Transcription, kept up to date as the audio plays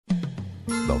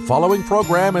The following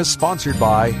program is sponsored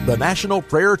by the National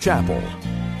Prayer Chapel.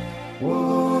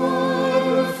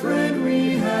 What a friend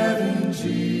we have in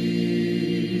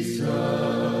Jesus,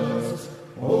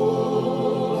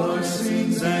 all our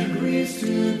sins and griefs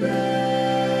to bear.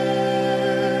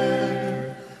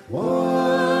 What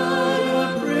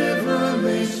a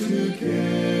privilege to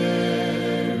carry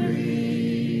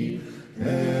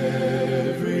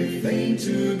everything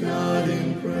to God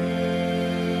in prayer.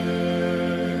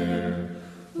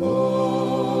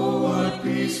 Oh, what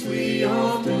peace we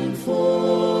often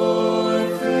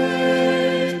forfeit.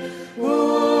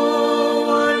 Oh,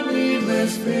 what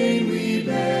needless pain we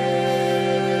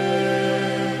bear.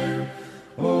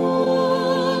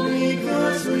 All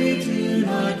because we do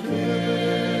not carry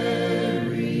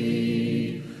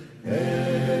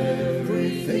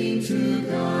everything to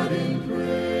God in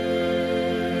prayer.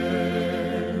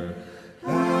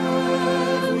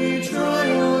 Have we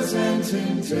trials and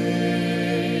temptations?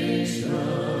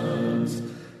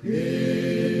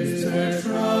 Is there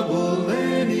trouble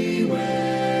anywhere?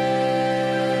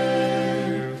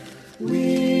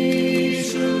 We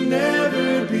should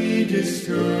never be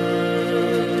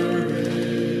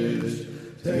discouraged.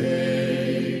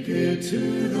 Take it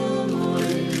to the Lord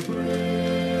in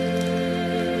prayer.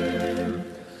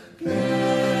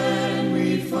 Can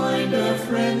we find a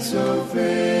friend so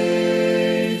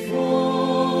faithful,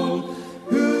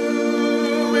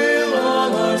 who will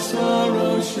all our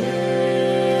sorrows share?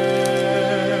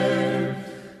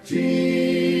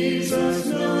 Jesus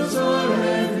knows our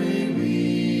every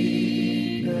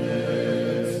weakness.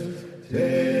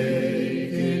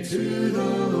 Take it to the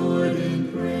Lord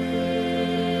in prayer.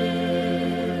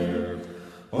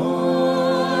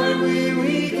 Are we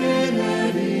weak and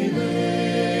heavy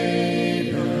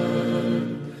laden,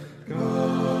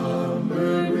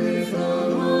 cumbered with a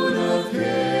load of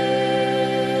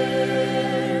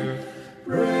care?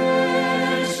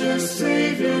 Precious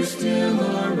Savior, still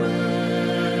our refuge.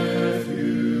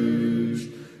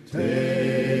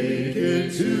 Take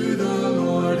it to the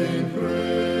Lord in prayer.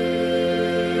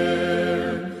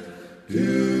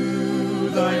 Do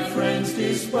thy friends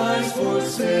despise,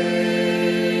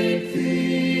 forsake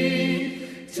thee?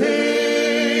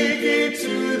 Take it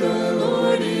to the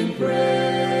Lord in prayer.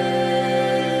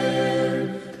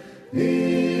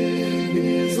 In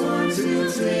his arms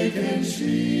he'll take and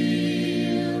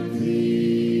shield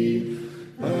thee.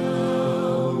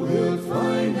 Thou wilt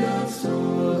find out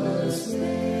solace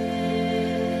there.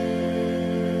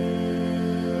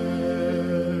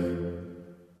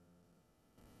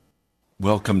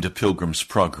 Welcome to Pilgrim's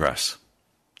Progress.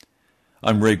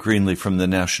 I'm Ray Greenley from the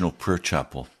National Prayer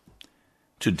Chapel.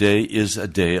 Today is a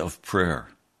day of prayer.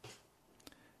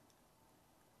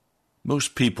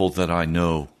 Most people that I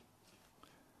know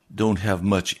don't have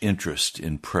much interest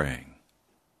in praying.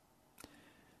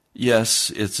 Yes,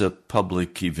 it's a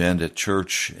public event at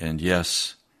church, and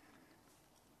yes,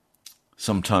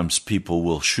 sometimes people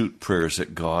will shoot prayers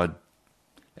at God,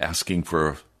 asking for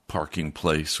a parking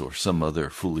place or some other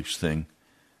foolish thing.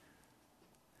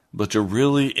 But to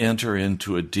really enter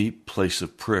into a deep place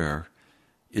of prayer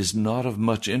is not of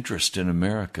much interest in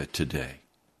America today.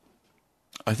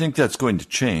 I think that's going to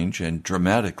change, and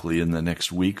dramatically, in the next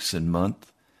weeks and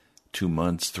month, 2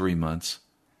 months, 3 months.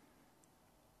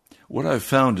 What I've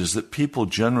found is that people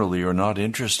generally are not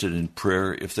interested in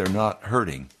prayer if they're not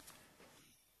hurting,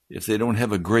 if they don't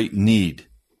have a great need.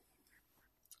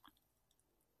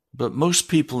 But most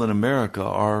people in America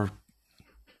are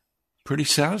pretty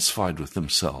satisfied with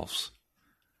themselves.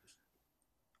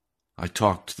 I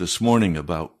talked this morning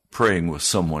about praying with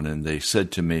someone, and they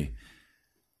said to me,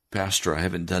 "Pastor, I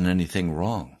haven't done anything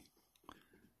wrong.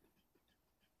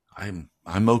 I'm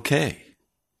okay."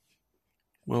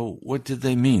 Well, what did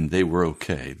they mean they were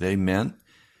okay? They meant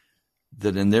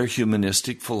that in their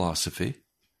humanistic philosophy,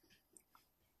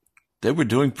 they were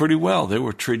doing pretty well. They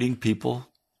were treating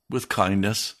people with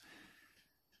kindness.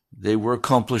 They were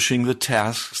accomplishing the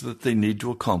tasks that they need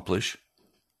to accomplish.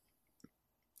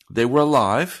 They were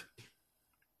alive.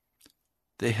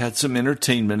 They had some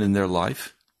entertainment in their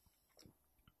life.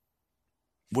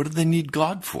 What do they need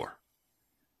God for?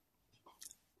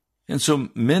 And so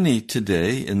many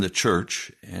today in the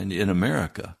church and in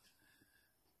America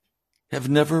have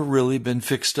never really been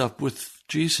fixed up with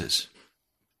Jesus.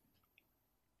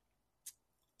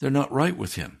 They're not right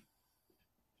with him.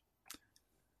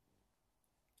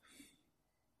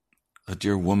 A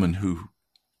dear woman who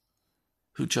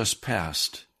just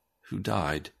passed, who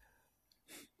died.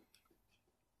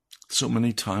 So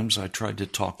many times I tried to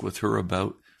talk with her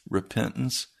about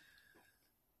repentance,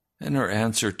 and her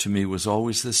answer to me was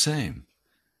always the same.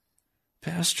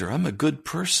 "Pastor, I'm a good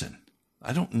person.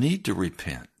 I don't need to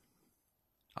repent.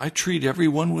 I treat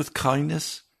everyone with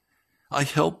kindness. I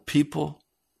help people.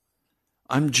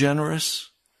 I'm generous.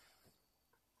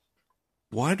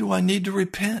 Why do I need to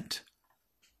repent?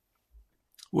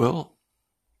 Well,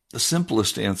 the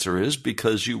simplest answer is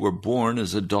because you were born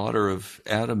as a daughter of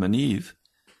Adam and Eve,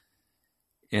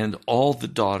 and all the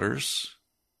daughters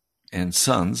and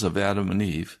sons of Adam and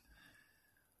Eve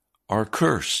are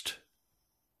cursed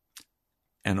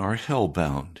and are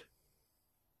hell-bound.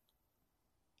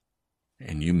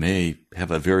 And you may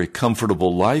have a very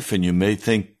comfortable life, and you may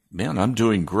think, man, I'm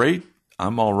doing great,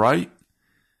 I'm all right.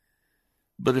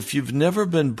 But if you've never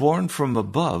been born from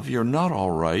above, you're not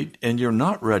all right, and you're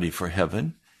not ready for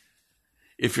heaven.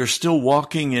 If you're still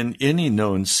walking in any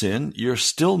known sin, you're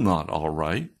still not all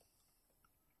right.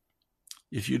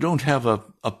 If you don't have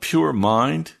a pure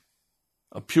mind,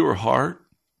 a pure heart,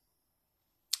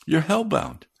 you're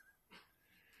hell-bound.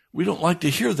 We don't like to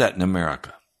hear that in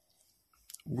America.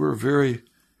 We're very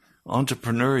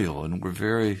entrepreneurial, and we're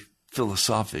very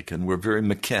philosophic, and we're very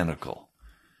mechanical.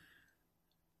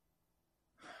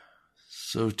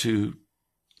 So to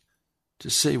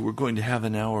say we're going to have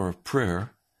an hour of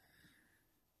prayer,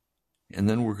 and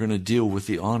then we're going to deal with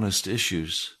the honest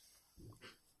issues.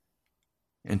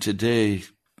 And today,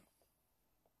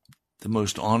 the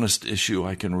most honest issue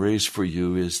I can raise for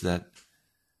you is that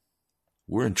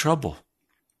we're in trouble.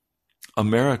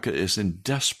 America is in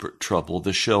desperate trouble.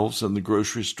 The shelves in the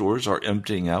grocery stores are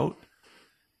emptying out.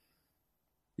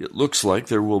 It looks like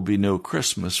there will be no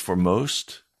Christmas for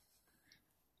most.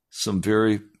 Some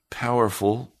very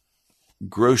powerful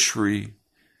grocery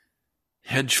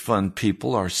hedge fund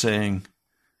people are saying,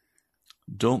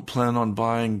 don't plan on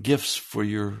buying gifts for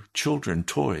your children,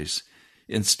 toys.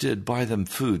 Instead, buy them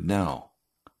food now.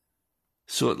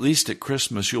 So at least at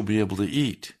Christmas you'll be able to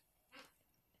eat.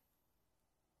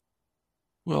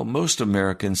 Well, most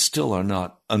Americans still are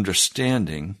not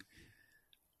understanding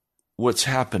what's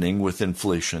happening with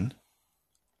inflation.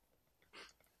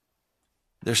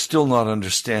 They're still not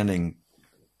understanding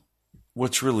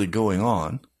what's really going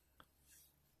on,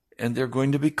 and they're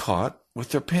going to be caught with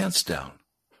their pants down.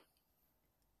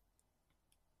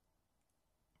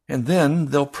 And then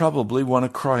they'll probably want to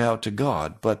cry out to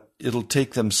God, but it'll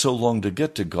take them so long to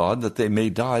get to God that they may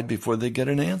die before they get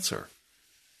an answer.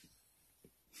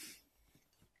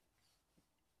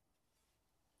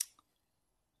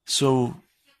 So,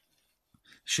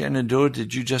 Shenandoah,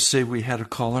 did you just say we had a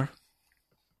caller?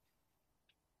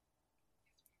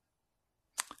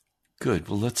 Good.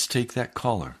 Well, let's take that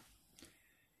caller.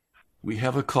 We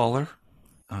have a caller.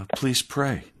 Please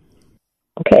pray.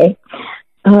 Okay.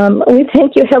 We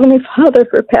thank you, Heavenly Father,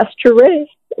 for Pastor Ray.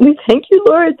 We thank you,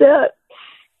 Lord, that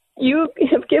you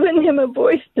have given him a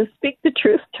voice to speak the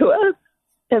truth to us.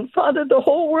 And Father, the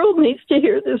whole world needs to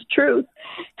hear this truth.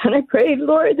 And I pray,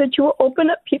 Lord, that you will open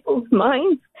up people's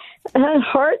minds and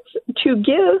hearts to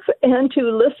give and to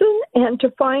listen and to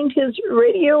find his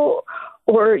radio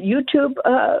or YouTube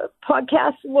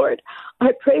podcast, Lord.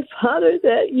 I pray, Father,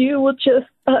 that you will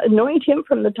just anoint him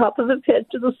from the top of his head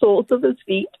to the soles of his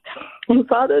feet. And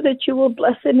Father, that you will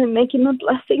bless him and make him a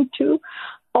blessing to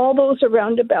all those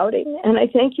around about him. And I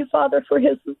thank you, Father, for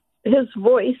his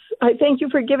voice. I thank you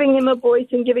for giving him a voice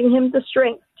and giving him the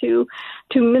strength to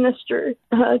minister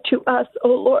to us, oh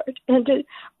Lord, and to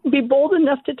be bold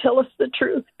enough to tell us the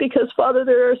truth. Because, Father,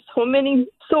 there are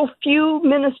so few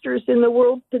ministers in the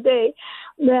world today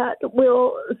that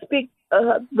will speak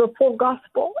the full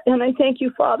gospel. And I thank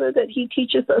you, Father, that he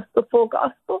teaches us the full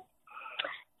gospel.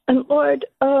 And Lord,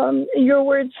 your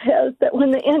word says that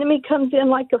when the enemy comes in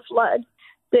like a flood,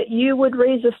 that you would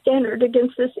raise a standard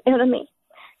against this enemy.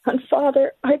 And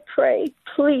Father, I pray,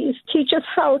 please teach us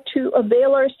how to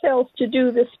avail ourselves to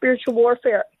do this spiritual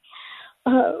warfare.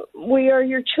 We are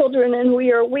your children and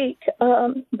we are weak,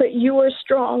 but you are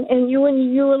strong, and you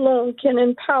alone can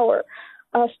empower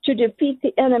us to defeat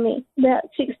the enemy that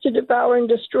seeks to devour and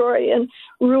destroy and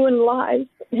ruin lives.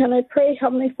 And I pray,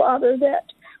 Heavenly Father,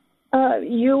 that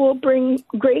you will bring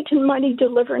great and mighty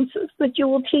deliverances, that you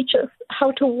will teach us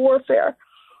how to warfare.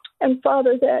 And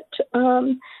Father, that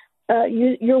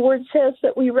your word says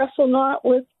that we wrestle not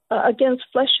with against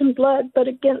flesh and blood, but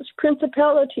against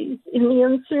principalities in the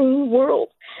unseen world.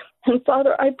 And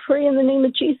Father, I pray in the name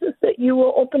of Jesus that you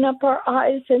will open up our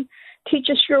eyes and teach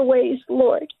us your ways,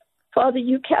 Lord. Father,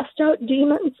 you cast out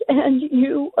demons and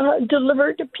you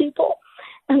deliver to people.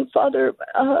 And Father,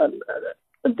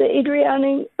 the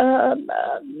Adriani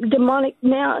demonic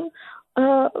man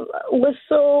was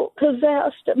so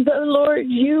possessed, but Lord,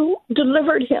 you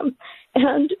delivered him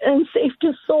and saved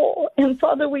his soul. And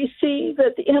Father, we see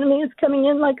that the enemy is coming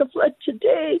in like a flood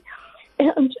today,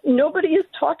 And nobody is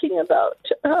talking about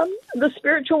the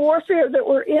spiritual warfare that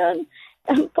we're in.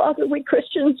 And Father, we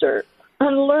Christians are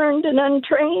unlearned and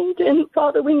untrained. And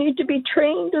Father, we need to be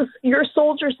trained as your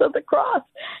soldiers of the cross.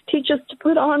 Teach us to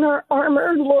put on our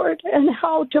armor, Lord, and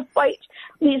how to fight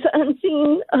these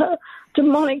unseen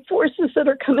demonic forces that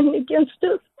are coming against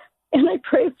us. And I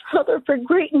pray, Father, for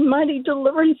great and mighty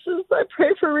deliverances. I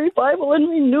pray for revival and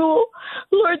renewal.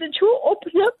 Lord, that you will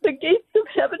open up the gates of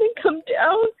heaven and come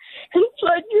down and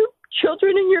flood your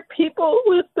children and your people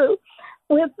with the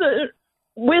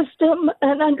wisdom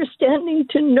and understanding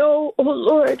to know, oh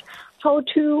Lord, how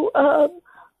to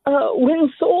win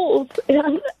souls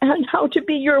and how to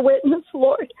be your witness,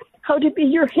 Lord, how to be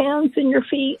your hands and your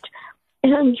feet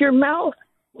and your mouth.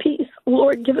 Peace.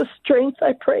 Lord, give us strength,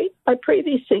 I pray. I pray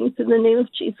these things in the name of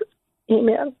Jesus.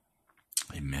 Amen.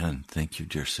 Amen. Thank you,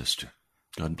 dear sister.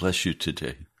 God bless you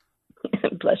today.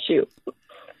 Bless you.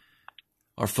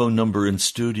 Our phone number in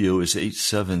studio is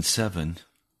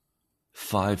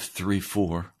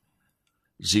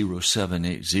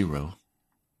 877-534-0780.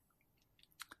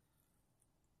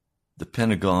 The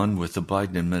Pentagon with the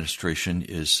Biden administration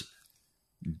is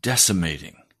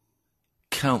decimating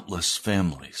countless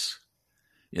families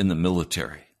in the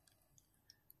military.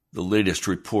 The latest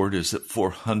report is that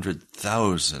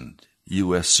 400,000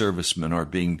 U.S. servicemen are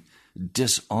being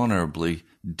dishonorably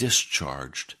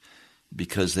discharged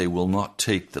because they will not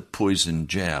take the poison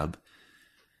jab.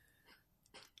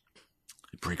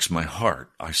 It breaks my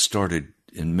heart. I started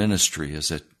in ministry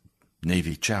as a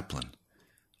Navy chaplain.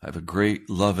 I have a great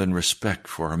love and respect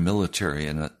for our military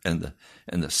and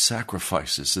the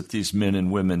sacrifices that these men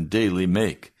and women daily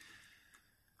make.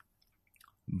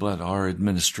 But our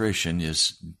administration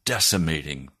is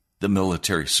decimating the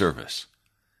military service.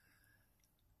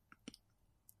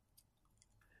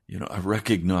 You know, I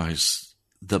recognize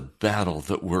the battle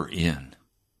that we're in.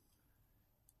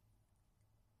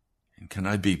 And can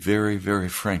I be very, very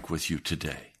frank with you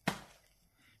today?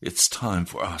 It's time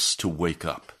for us to wake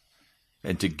up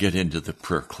and to get into the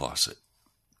prayer closet.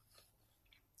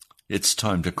 It's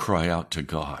time to cry out to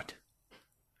God.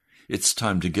 It's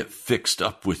time to get fixed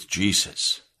up with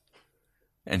Jesus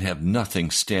and have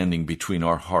nothing standing between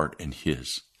our heart and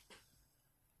His.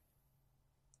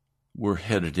 We're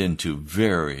headed into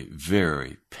very,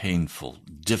 very painful,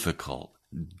 difficult,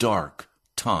 dark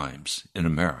times in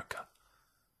America.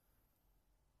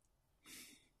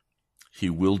 He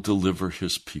will deliver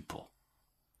His people.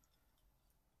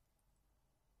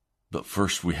 But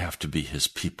first we have to be His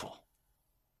people.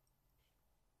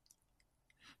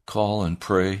 Call and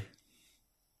pray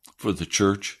for the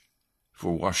church,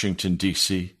 for Washington,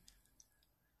 D.C.,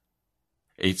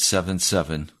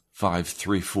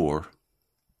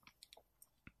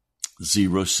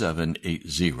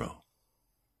 877-534-0780.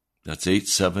 That's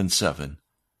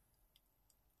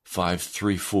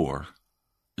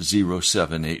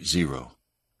 877-534-0780.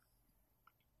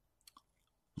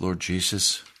 Lord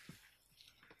Jesus,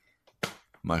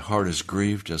 my heart is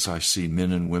grieved as I see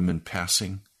men and women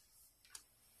passing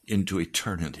into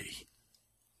eternity,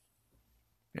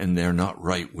 and they're not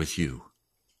right with you.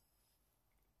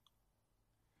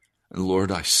 And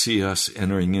Lord, I see us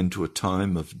entering into a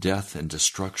time of death and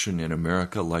destruction in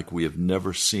America like we have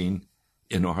never seen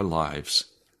in our lives.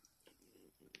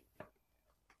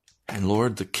 And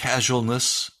Lord, the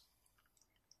casualness,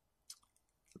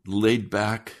 laid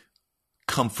back,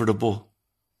 comfortable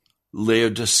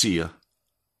Laodicea,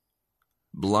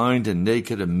 blind and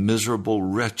naked and miserable,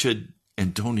 wretched,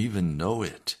 and don't even know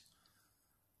it.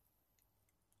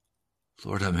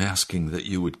 Lord, I'm asking that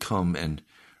you would come and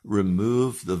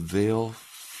remove the veil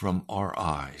from our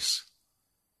eyes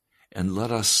and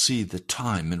let us see the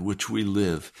time in which we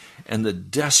live and the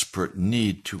desperate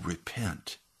need to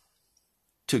repent,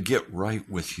 to get right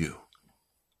with you.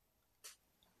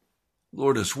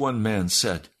 Lord, as one man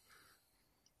said,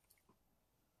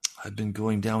 I've been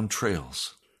going down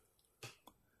trails,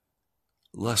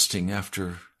 lusting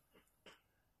after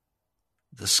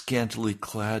the scantily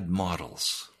clad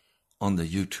models on the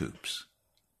YouTubes,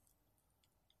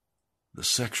 the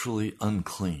sexually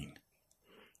unclean.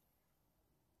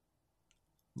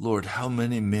 Lord, how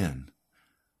many men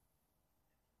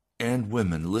and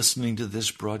women listening to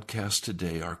this broadcast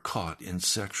today are caught in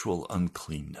sexual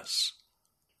uncleanness,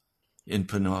 in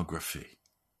pornography,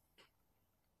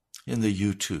 in the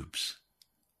YouTubes,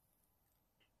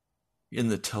 in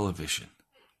the television.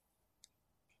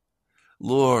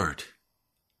 Lord,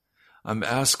 I'm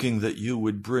asking that you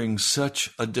would bring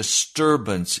such a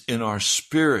disturbance in our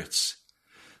spirits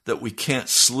that we can't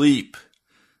sleep,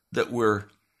 that we're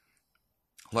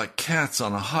like cats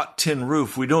on a hot tin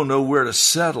roof. We don't know where to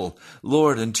settle,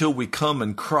 Lord, until we come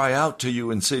and cry out to you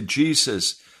and say,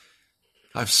 Jesus,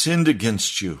 I've sinned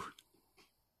against you.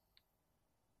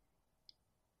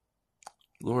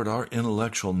 Lord, our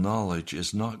intellectual knowledge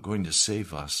is not going to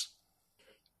save us.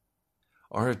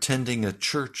 Our attending a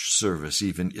church service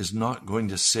even is not going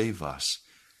to save us.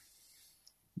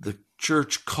 The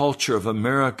church culture of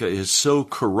America is so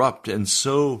corrupt and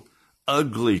so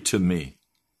ugly to me.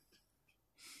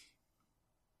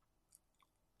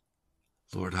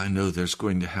 Lord, I know there's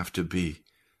going to have to be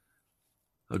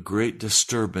a great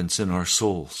disturbance in our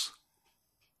souls.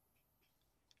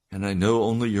 And I know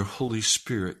only your Holy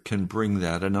Spirit can bring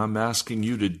that. And I'm asking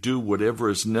you to do whatever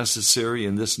is necessary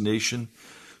in this nation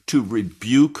to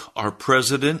rebuke our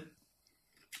president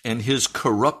and his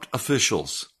corrupt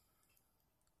officials.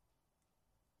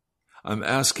 I'm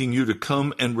asking you to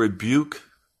come and rebuke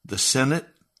the Senate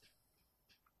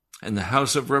and the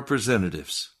House of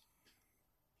Representatives.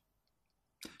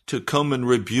 To come and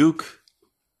rebuke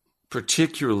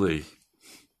particularly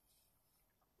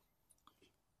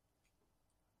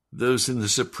those in the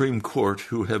Supreme Court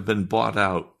who have been bought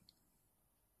out,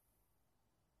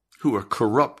 who are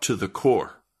corrupt to the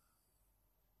core.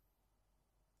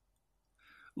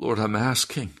 Lord, I'm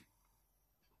asking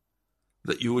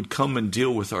that you would come and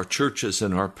deal with our churches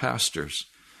and our pastors.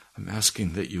 I'm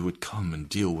asking that you would come and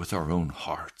deal with our own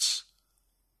hearts.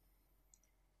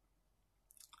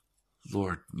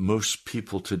 Lord, most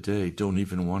people today don't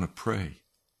even want to pray.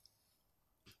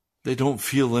 They don't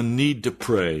feel a need to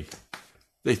pray.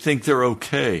 They think they're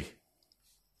okay.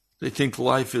 They think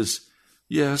life is,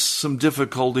 yes, some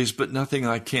difficulties, but nothing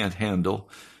I can't handle,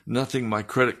 nothing my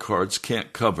credit cards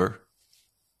can't cover.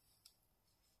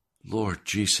 Lord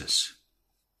Jesus,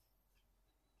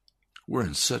 we're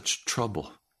in such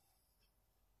trouble.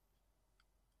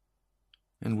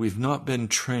 And we've not been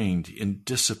trained in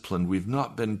discipline. We've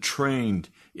not been trained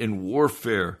in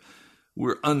warfare.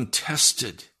 We're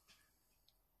untested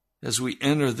as we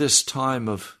enter this time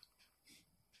of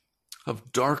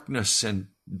darkness and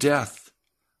death.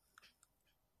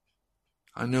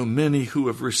 I know many who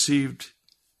have received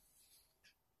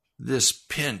this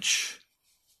pinch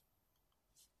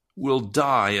will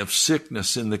die of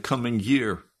sickness in the coming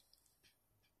year.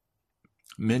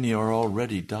 Many are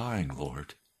already dying,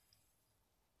 Lord.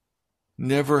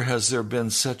 Never has there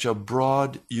been such a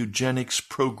broad eugenics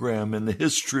program in the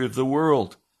history of the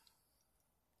world.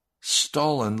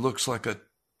 Stalin looks like a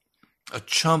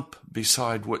chump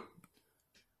beside what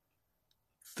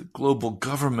the global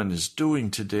government is doing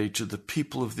today to the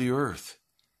people of the earth.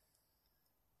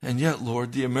 And yet,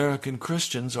 Lord, the American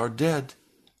Christians are dead,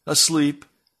 asleep,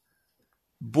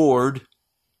 bored,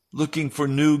 looking for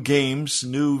new games,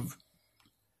 new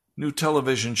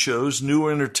television shows, new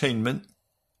entertainment.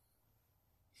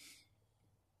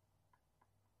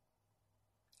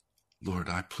 Lord,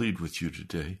 I plead with you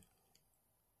today.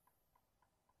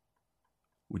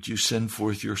 Would you send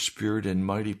forth your Spirit in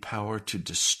mighty power to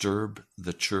disturb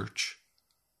the church,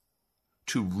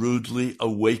 to rudely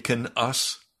awaken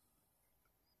us,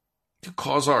 to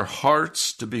cause our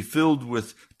hearts to be filled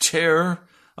with terror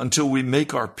until we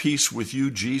make our peace with you,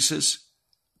 Jesus?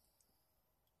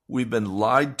 We've been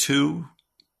lied to.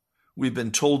 We've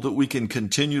been told that we can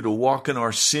continue to walk in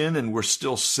our sin and we're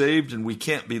still saved and we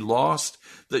can't be lost,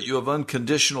 that you have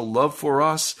unconditional love for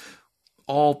us.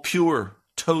 All pure,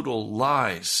 total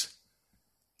lies.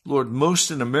 Lord,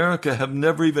 most in America have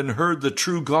never even heard the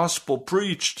true gospel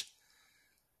preached.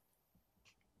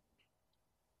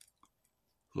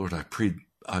 Lord, I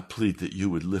plead that you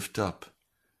would lift up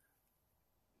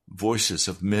voices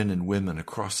of men and women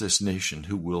across this nation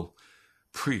who will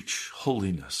preach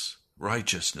holiness,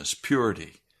 righteousness,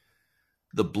 purity,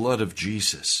 the blood of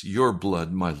Jesus, your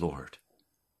blood, my Lord.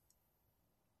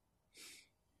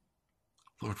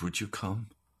 Lord, would you come?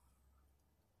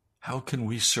 How can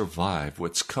we survive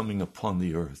what's coming upon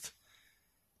the earth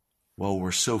while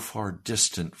we're so far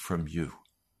distant from you?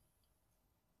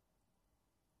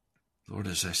 Lord,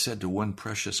 as I said to one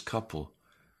precious couple,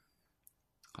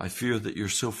 I fear that you're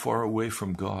so far away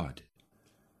from God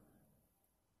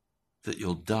that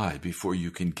you'll die before you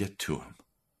can get to him.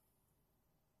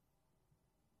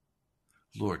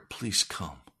 Lord, please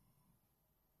come.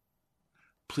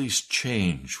 Please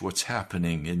change what's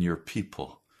happening in your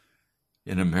people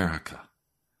in America.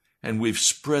 And we've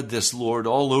spread this, Lord,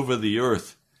 all over the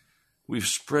earth. We've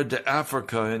spread to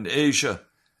Africa and Asia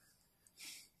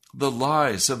the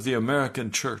lies of the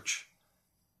American church,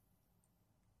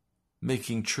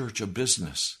 making church a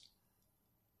business,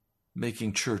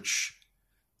 making church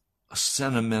a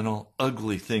sentimental,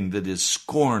 ugly thing that is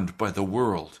scorned by the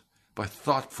world, by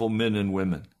thoughtful men and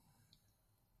women.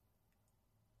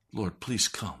 Lord, please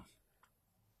come.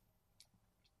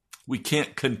 We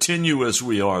can't continue as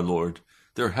we are, Lord.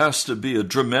 There has to be a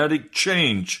dramatic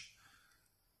change.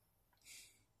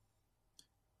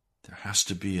 There has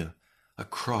to be a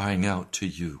crying out to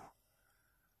you,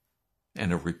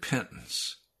 and a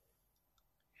repentance,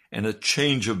 and a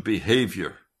change of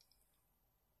behavior,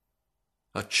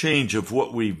 a change of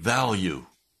what we value.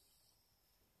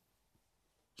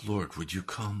 Lord, would you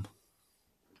come?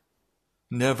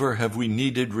 Never have we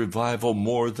needed revival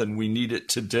more than we need it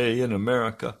today in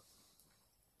America.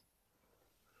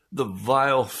 The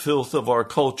vile filth of our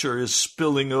culture is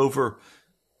spilling over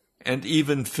and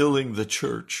even filling the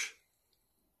church.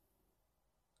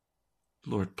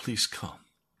 Lord, please come.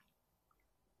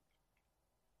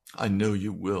 I know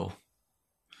you will.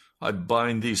 I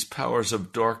bind these powers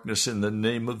of darkness in the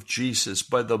name of Jesus,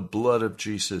 by the blood of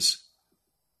Jesus.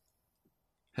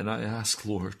 And I ask,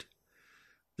 Lord,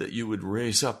 that you would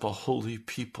raise up a holy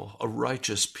people, a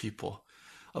righteous people,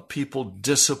 a people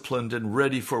disciplined and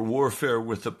ready for warfare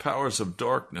with the powers of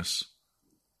darkness.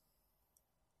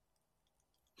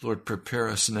 Lord, prepare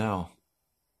us now.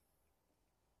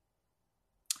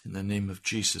 In the name of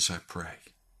Jesus, I pray.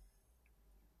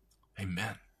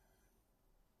 Amen.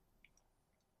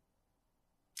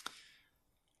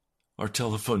 Our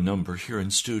telephone number here in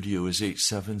studio is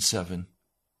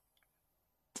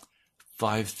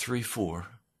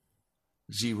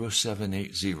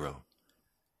 877-534-0780.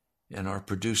 And our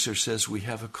producer says we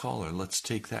have a caller. Let's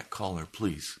take that caller,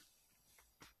 please.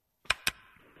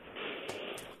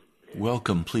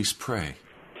 Welcome. Please pray.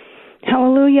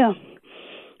 Hallelujah.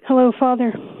 Hello,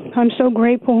 Father. I'm so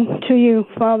grateful to you,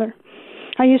 Father.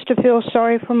 I used to feel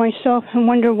sorry for myself and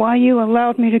wonder why you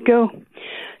allowed me to go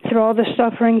through all the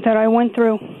suffering that I went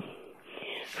through,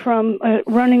 from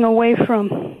running away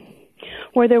from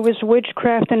where there was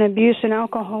witchcraft and abuse and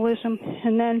alcoholism,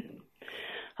 and then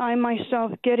I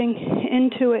myself getting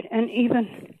into it and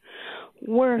even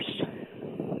worse.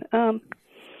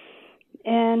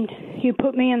 And you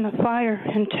put me in the fire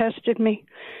and tested me.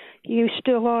 You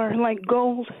still are, like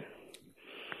gold.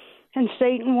 And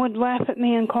Satan would laugh at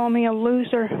me and call me a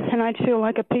loser, and I'd feel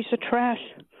like a piece of trash.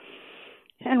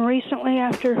 And recently,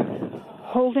 after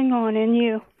holding on in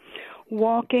you,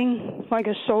 walking like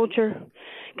a soldier,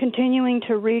 continuing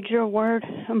to read your word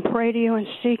and pray to you and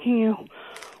seeking you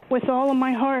with all of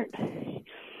my heart,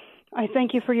 I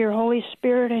thank you for your Holy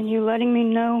Spirit and you letting me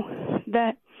know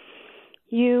that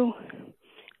you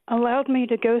allowed me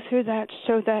to go through that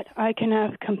so that I can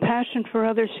have compassion for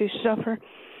others who suffer,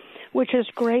 which is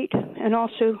great, and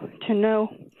also to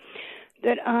know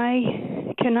that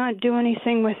I cannot do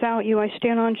anything without you. I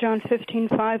stand on John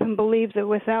 15:5 and believe that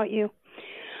without you,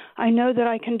 I know that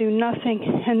I can do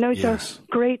nothing, and those are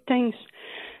great things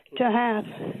to have.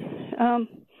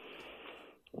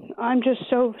 I'm just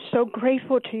so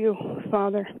grateful to you,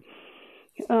 Father.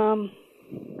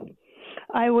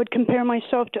 I would compare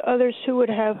myself to others who would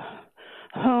have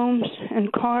homes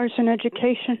and cars and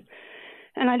education,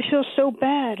 and I'd feel so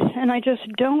bad, and I just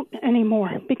don't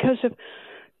anymore because of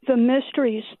the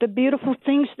mysteries, the beautiful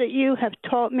things that you have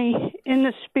taught me in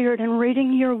the Spirit and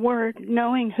reading your word,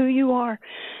 knowing who you are,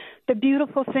 the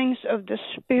beautiful things of the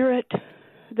Spirit,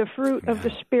 the fruit of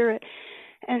the Spirit,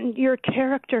 and your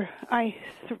character. I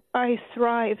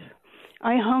thrive.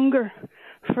 I hunger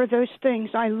for those things.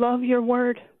 I love your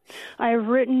word. I have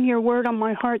written your word on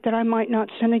my heart that I might not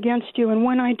sin against you, and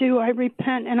when I do, I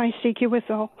repent and I seek you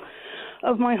with all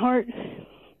of my heart.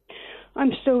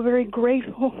 I'm so very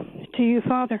grateful to you,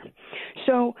 Father.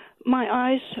 So my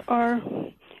eyes are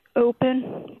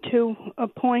open to a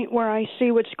point where I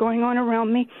see what's going on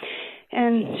around me,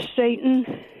 and Satan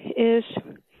is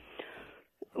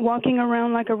walking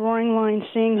around like a roaring lion,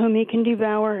 seeing whom he can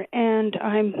devour, and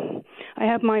I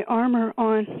have my armor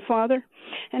on, Father,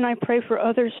 and I pray for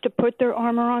others to put their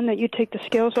armor on, that you take the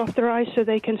scales off their eyes so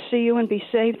they can see you and be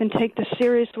saved and take this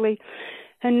seriously,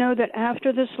 and know that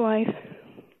after this life,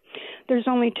 there's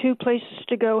only two places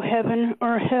to go, heaven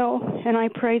or hell, and I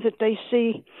pray that they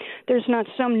see there's not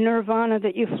some nirvana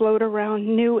that you float around,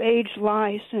 new age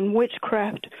lies and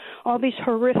witchcraft, all these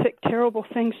horrific, terrible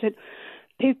things that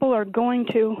people are going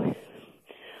to.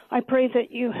 I pray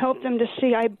that you help them to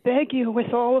see. I beg you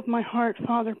with all of my heart,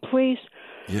 Father, please.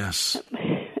 Yes.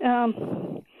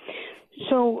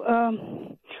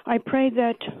 I pray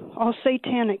that all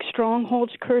satanic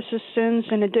strongholds, curses, sins,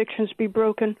 and addictions be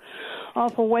broken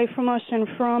off away from us and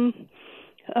from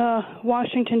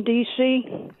Washington, D.C.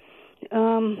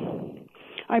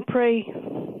 I pray,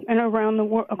 and around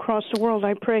across the world,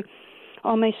 I pray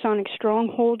all Masonic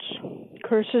strongholds,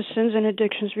 curses, sins, and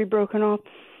addictions be broken off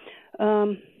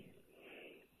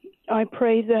I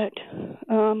pray that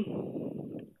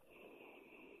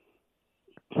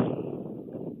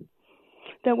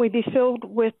that we be filled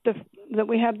with that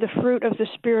we have the fruit of the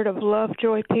Spirit of love,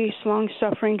 joy, peace,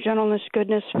 long-suffering, gentleness,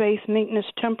 goodness, faith, meekness,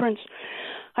 temperance.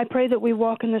 I pray that we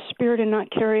walk in the Spirit and not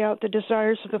carry out the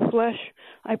desires of the flesh.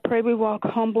 I pray we walk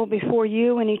humble before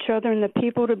you and each other and the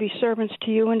people, to be servants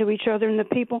to you and to each other and the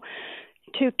people,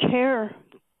 to care,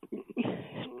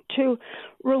 to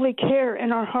really care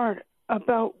in our heart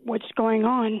about what's going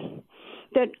on.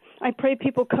 That I pray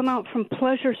people come out from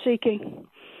pleasure seeking,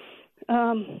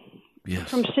 Yes.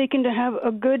 from seeking to have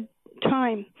a good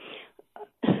time.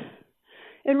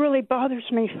 It really bothers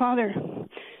me, Father,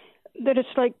 that it's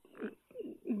like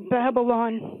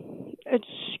Babylon. It's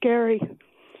scary,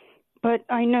 but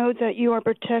I know that you are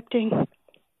protecting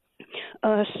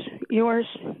us, your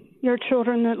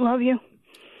children that love you.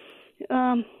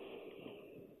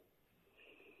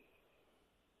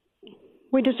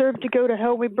 We deserve to go to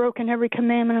hell. We've broken every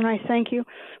commandment, and I thank you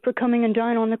for coming and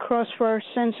dying on the cross for our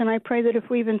sins. And I pray that if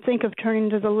we even think of turning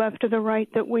to the left or the right,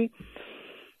 that we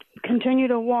continue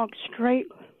to walk straight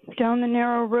down the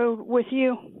narrow road with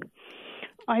you.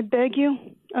 I beg you,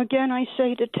 again I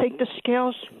say, to take the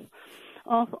scales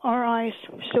off our eyes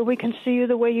so we can see you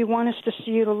the way you want us to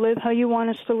see you, to live how you want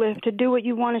us to live, to do what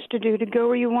you want us to do, to go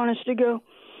where you want us to go.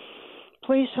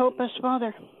 Please help us,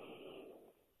 Father.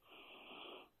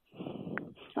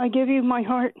 I give you my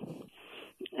heart,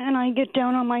 and I get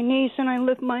down on my knees, and I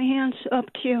lift my hands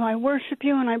up to you. I worship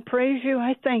you, and I praise you.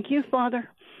 I thank you, Father.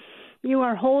 You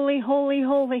are holy, holy,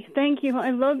 holy. Thank you.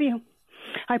 I love you.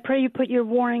 I pray you put your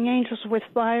warring angels with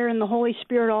fire and the Holy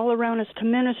Spirit all around us to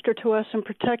minister to us and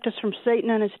protect us from Satan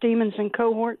and his demons and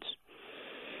cohorts.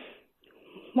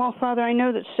 Well, Father, I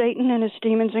know that Satan and his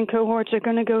demons and cohorts are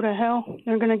going to go to hell.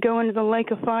 They're going to go into the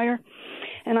lake of fire.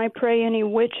 And I pray any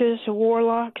witches,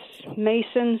 warlocks,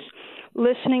 masons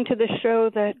listening to the show,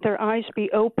 that their eyes be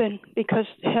open, because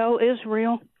hell is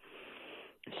real.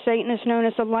 Satan is known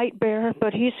as a light bearer,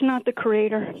 but he's not the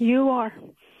creator. You are.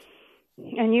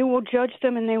 And you will judge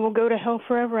them, and they will go to hell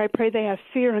forever. I pray they have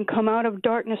fear and come out of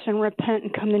darkness and repent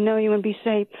and come to know you and be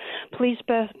saved. Please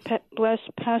bless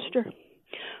Pastor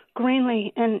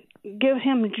Greenlee and give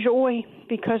him joy,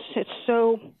 because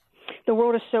the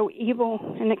world is so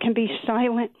evil and it can be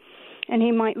silent, and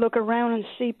he might look around and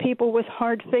see people with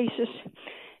hard faces,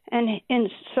 and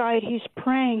inside he's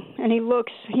praying, and he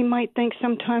might think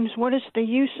sometimes, what is the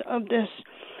use of this?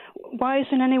 Why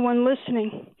isn't anyone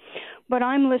listening? But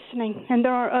I'm listening, and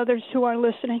there are others who are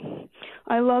listening.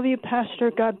 I love you, Pastor.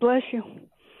 God bless you.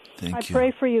 Thank you. I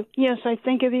pray for you. Yes, I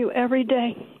think of you every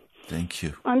day. Thank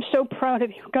you. I'm so proud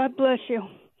of you. God bless you.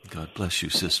 God bless you,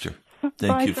 sister. Bye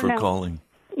Thank you for now. calling.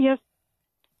 Yes.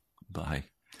 Bye.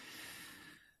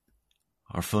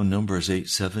 Our phone number is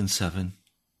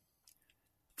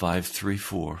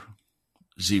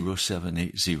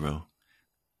 877-534-0780.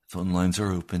 Phone lines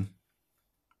are open.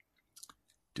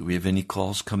 Do we have any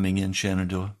calls coming in,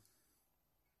 Shenandoah?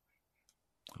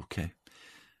 Okay.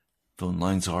 Phone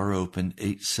lines are open,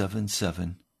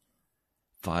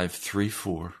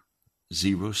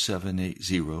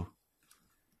 877-534-0780.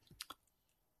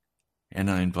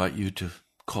 And I invite you to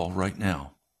call right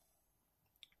now.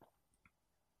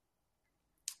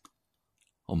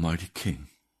 Almighty King,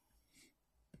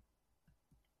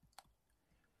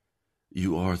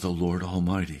 you are the Lord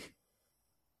Almighty,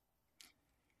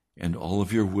 and all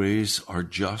of your ways are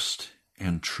just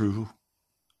and true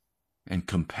and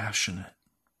compassionate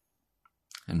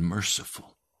and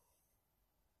merciful.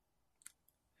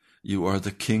 You are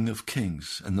the King of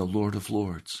kings and the Lord of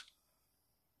lords.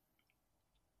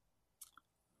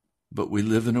 But we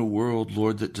live in a world,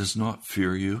 Lord, that does not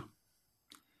fear you,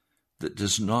 that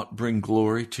does not bring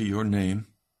glory to your name.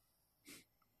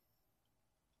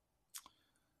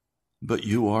 But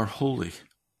you are holy,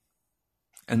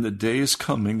 and the day is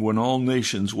coming when all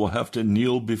nations will have to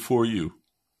kneel before you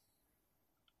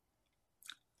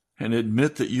and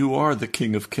admit that you are the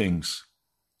King of kings.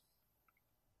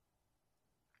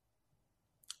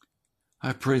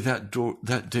 I pray that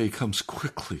day comes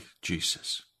quickly,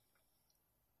 Jesus.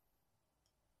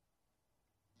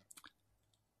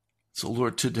 So,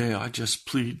 Lord, today I just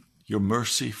plead your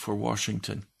mercy for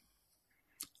Washington.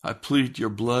 I plead your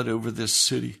blood over this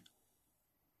city.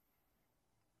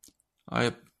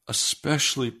 I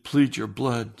especially plead your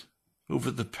blood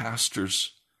over the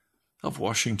pastors of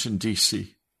Washington,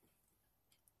 D.C.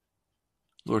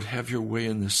 Lord, have your way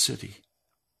in this city.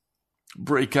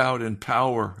 Break out in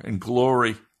power and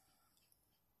glory.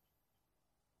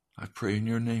 I pray in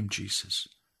your name, Jesus.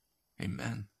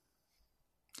 Amen.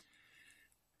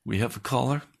 We have a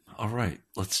caller. All right,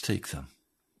 let's take them.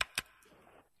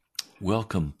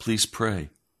 Welcome. Please pray.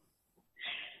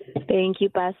 Thank you,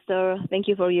 Pastor. Thank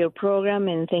you for your program,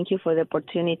 and thank you for the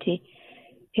opportunity.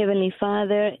 Heavenly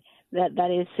Father,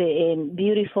 that is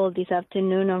beautiful this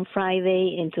afternoon on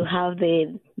Friday, and to have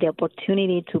the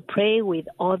opportunity to pray with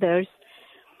others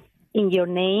in your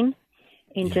name,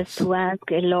 and Yes. just to ask,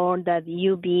 Lord, that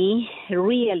you be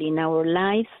real in our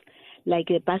lives, like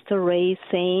Pastor Ray is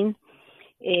saying,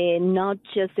 not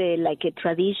just like a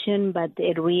tradition, but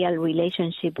a real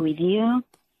relationship with you.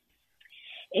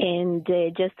 And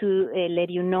just to let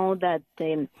you know that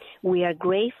we are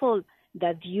grateful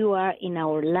that you are in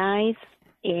our lives,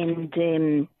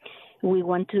 and we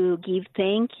want to give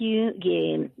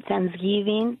thanksgiving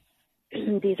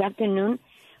this afternoon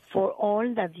for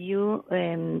all that you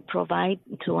provide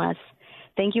to us.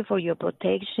 Thank you for your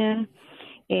protection,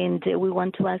 and we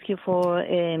want to ask you for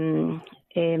the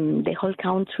whole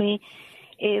country,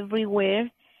 everywhere,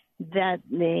 that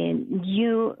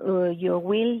your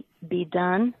will be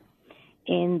done,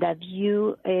 and that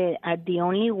you are the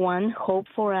only one hope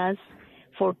for us,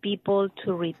 for people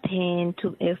to repent,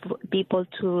 for people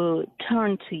to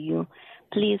turn to you.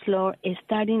 Please, Lord,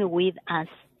 starting with us.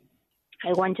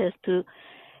 I want just to,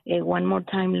 one more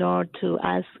time, Lord, to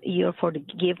ask your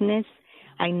forgiveness.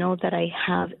 I know that I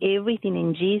have everything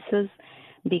in Jesus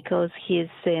because his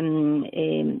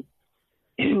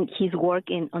work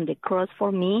on the cross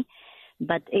for me.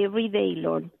 But every day,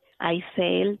 Lord, I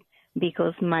fail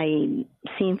because my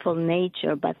sinful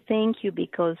nature. But thank you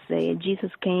because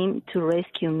Jesus came to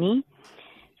rescue me.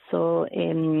 So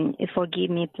forgive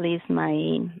me, please,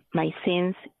 my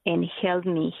sins, and help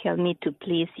me to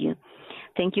please you.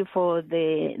 Thank you for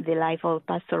the life of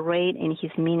Pastor Ray and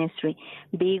his ministry.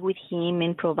 Be with him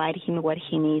and provide him what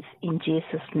he needs. In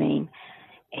Jesus' name,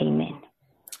 amen.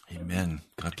 Amen.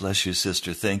 God bless you,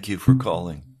 sister. Thank you for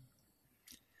calling.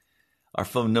 Our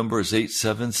phone number is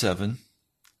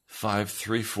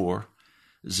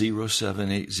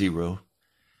 877-534-0780.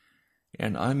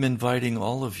 And I'm inviting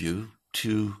all of you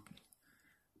to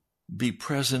be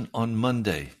present on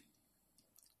Monday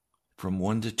from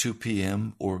 1 to 2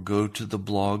 p.m. or go to the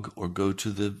blog or go to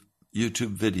the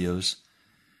YouTube videos.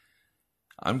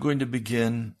 I'm going to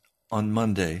begin on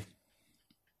Monday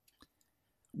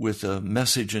with a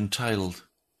message entitled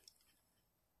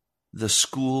The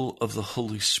School of the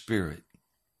Holy Spirit.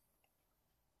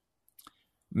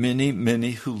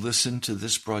 Many who listen to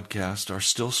this broadcast are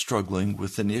still struggling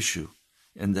with an issue,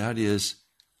 and that is,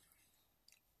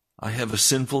 I have a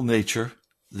sinful nature,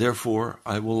 therefore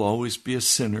I will always be a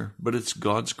sinner, but it's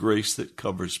God's grace that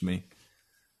covers me.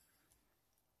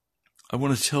 I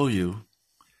want to tell you,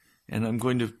 and I'm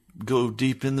going to go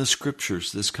deep in the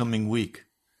scriptures this coming week,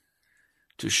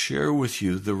 to share with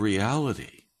you the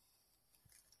reality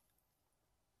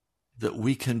that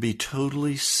we can be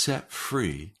totally set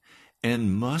free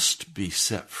and must be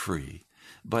set free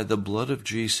by the blood of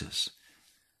Jesus,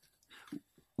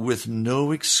 with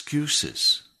no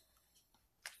excuses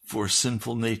for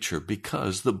sinful nature,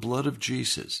 because the blood of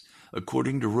Jesus,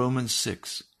 according to Romans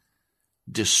 6,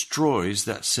 destroys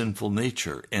that sinful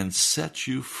nature and sets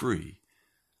you free.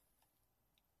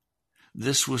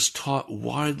 This was taught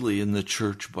widely in the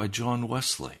church by John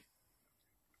Wesley,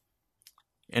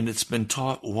 and it's been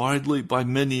taught widely by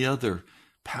many other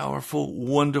powerful,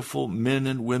 wonderful men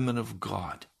and women of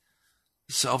God,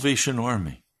 the Salvation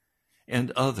Army,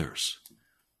 and others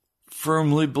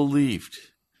firmly believed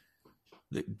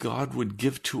that God would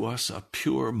give to us a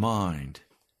pure mind,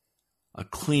 a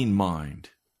clean mind,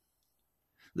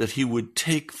 that he would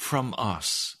take from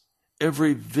us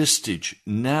every vestige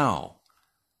now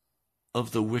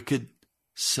of the wicked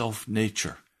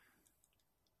self-nature.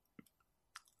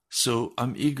 So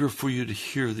I'm eager for you to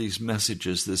hear these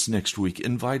messages this next week.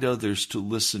 Invite others to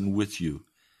listen with you.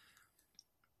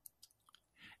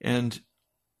 And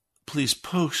please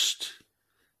post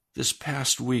this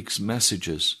past week's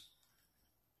messages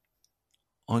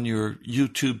on your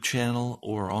YouTube channel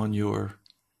or on your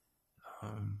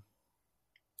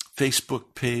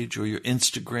Facebook page or your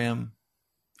Instagram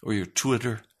or your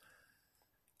Twitter.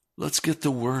 Let's get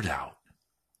the word out.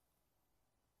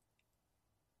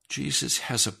 Jesus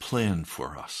has a plan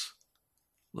for us.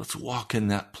 Let's walk in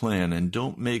that plan and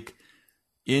don't make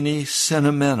any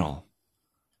sentimental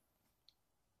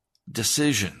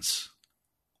decisions.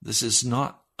 This is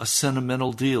not a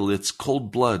sentimental deal. It's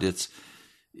cold blood. It's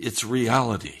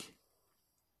reality.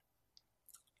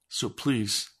 So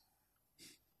please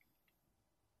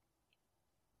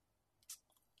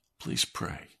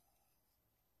pray.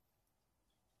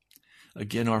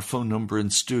 Again, our phone number in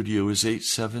studio is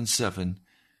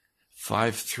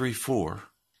 877-534-0780.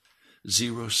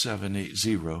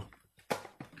 0780.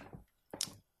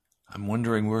 I'm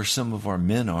wondering where some of our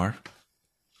men are.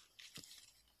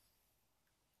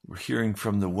 We're hearing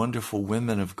from the wonderful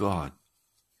women of God.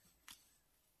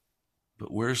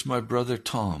 But where's my brother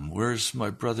Tom? Where's my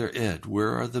brother Ed?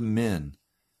 Where are the men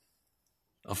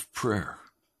of prayer?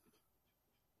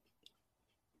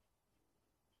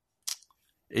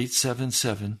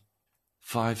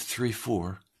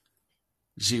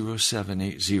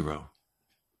 877-534-0780.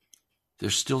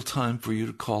 There's still time for you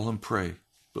to call and pray,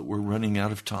 but we're running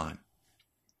out of time.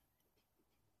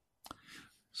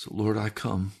 So, Lord, I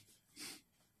come,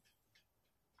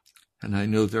 and I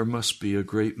know there must be a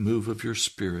great move of your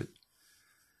Spirit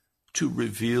to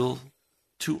reveal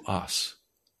to us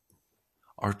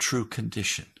our true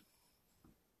condition.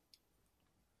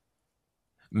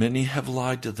 Many have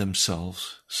lied to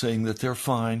themselves, saying that they're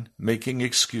fine, making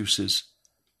excuses.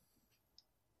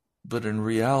 But in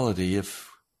reality, if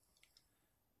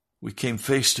we came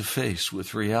face to face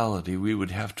with reality, we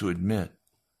would have to admit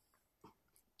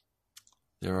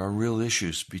there are real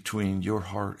issues between your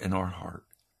heart and our heart.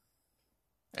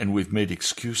 And we've made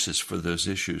excuses for those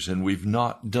issues, and we've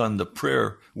not done the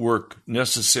prayer work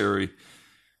necessary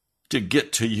to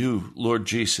get to you, Lord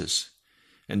Jesus,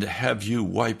 and to have you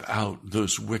wipe out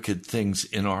those wicked things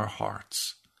in our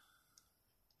hearts.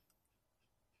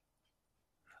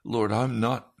 Lord, I'm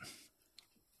not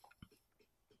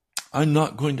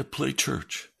going to play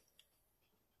church.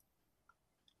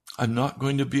 I'm not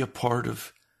going to be a part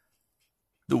of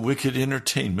the wicked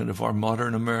entertainment of our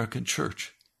modern American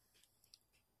church,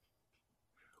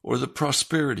 or the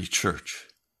prosperity church,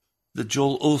 the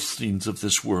Joel Osteens of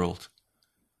this world,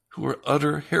 who are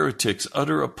utter heretics,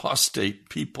 utter apostate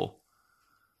people.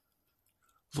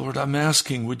 Lord, I'm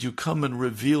asking, would you come and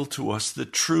reveal to us the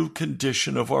true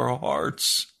condition of our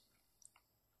hearts?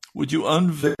 Would you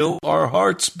unveil our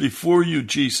hearts before you,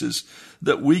 Jesus,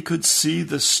 that we could see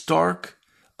the stark,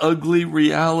 ugly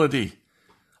reality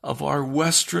of our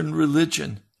Western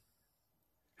religion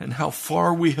and how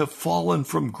far we have fallen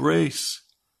from grace?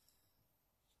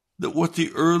 That what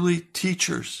the early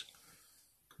teachers,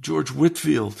 George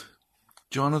Whitefield,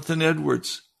 Jonathan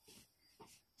Edwards,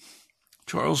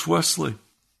 Charles Wesley,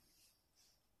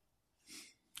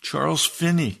 Charles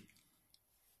Finney,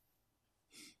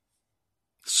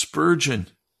 Spurgeon,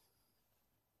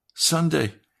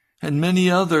 Sunday, and many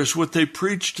others, what they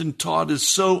preached and taught is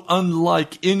so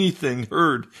unlike anything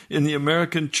heard in the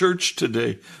American church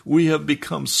today. We have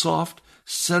become soft,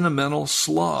 sentimental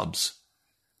slobs.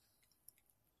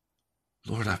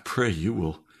 Lord, I pray you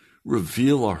will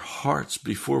reveal our hearts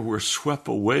before we're swept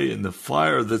away in the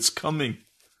fire that's coming.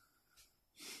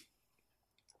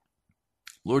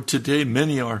 Lord, today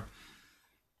many are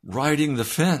riding the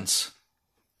fence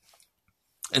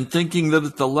and thinking that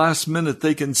at the last minute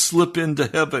they can slip into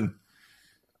heaven.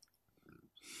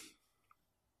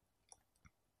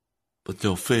 But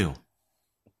they'll fail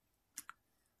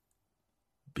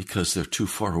because they're too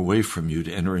far away from you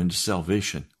to enter into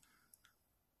salvation.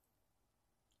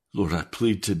 Lord, I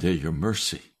plead today your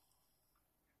mercy.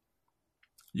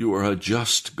 You are a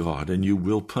just God, and you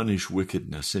will punish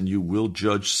wickedness, and you will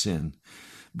judge sin.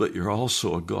 But you're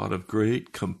also a God of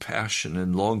great compassion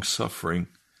and long-suffering.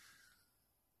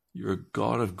 You're a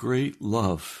God of great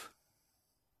love.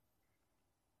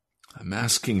 I'm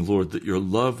asking, Lord, that your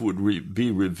love would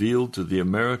be revealed to the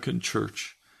American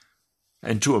church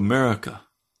and to America.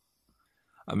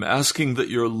 I'm asking that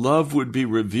your love would be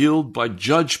revealed by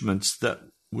judgments that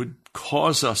would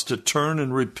cause us to turn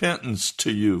in repentance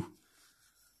to you.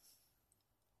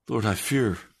 Lord, I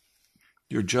fear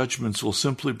your judgments will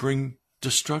simply bring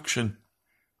destruction.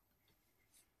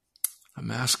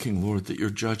 I'm asking, Lord, that your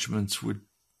judgments would,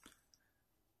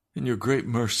 in your great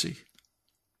mercy,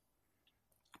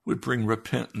 would bring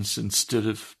repentance instead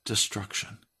of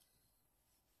destruction.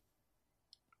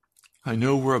 I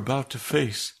know we're about to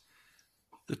face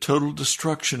the total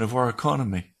destruction of our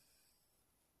economy.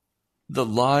 The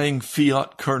lying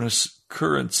fiat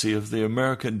currency of the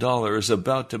American dollar is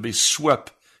about to be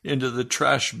swept into the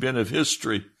trash bin of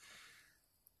history.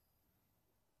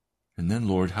 And then,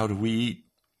 Lord, how do we eat?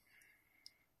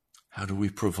 How do we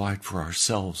provide for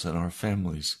ourselves and our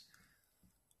families?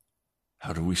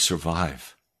 How do we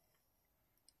survive?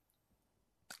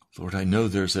 Lord, I know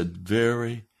there's a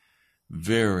very,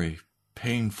 very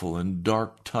painful and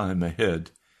dark time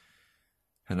ahead.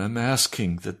 And I'm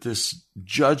asking that this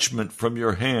judgment from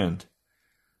your hand,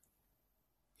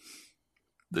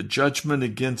 the judgment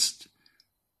against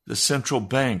the central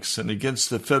banks and against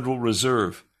the Federal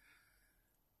Reserve,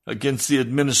 against the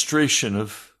administration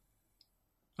of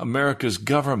America's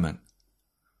government,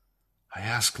 I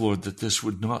ask, Lord, that this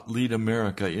would not lead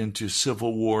America into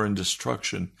civil war and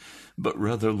destruction, but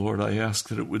rather, Lord, I ask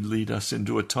that it would lead us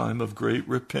into a time of great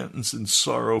repentance and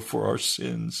sorrow for our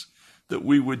sins, that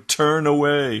we would turn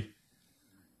away,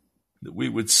 that we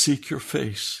would seek your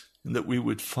face, and that we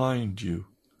would find you,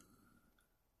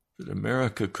 that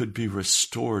America could be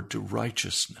restored to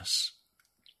righteousness.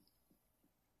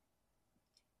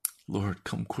 Lord,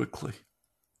 come quickly.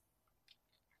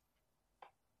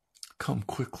 Come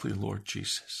quickly, Lord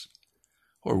Jesus,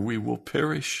 or we will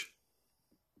perish.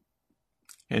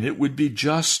 And it would be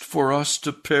just for us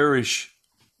to perish.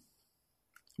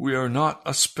 We are not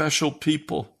a special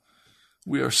people.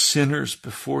 We are sinners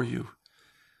before you.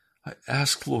 I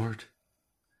ask, Lord,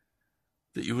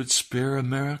 that you would spare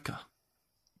America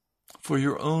for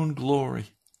your own glory,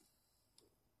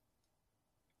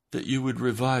 that you would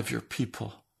revive your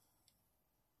people,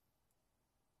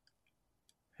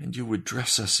 and you would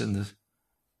dress us in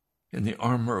the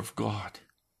armor of God,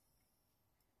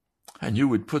 and you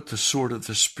would put the sword of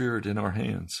the Spirit in our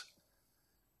hands,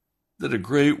 that a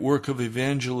great work of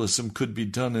evangelism could be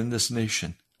done in this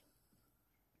nation.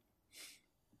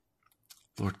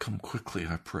 Lord, come quickly,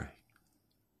 I pray.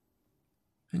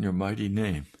 In your mighty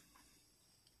name,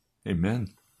 amen.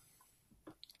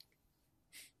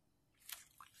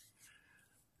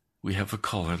 We have a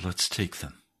caller. Let's take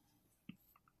them.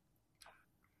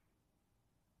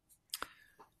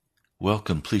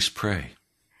 Welcome. Please pray.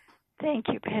 Thank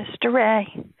you, Pastor Ray.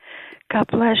 God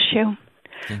bless you.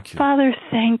 Thank you. Father,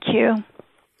 thank you.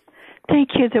 Thank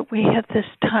you that we have this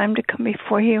time to come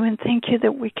before you, and thank you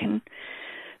that we can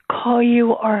call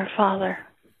you our Father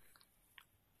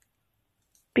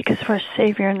because of our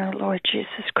Savior and our Lord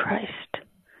Jesus Christ.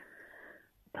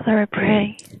 Father, I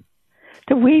pray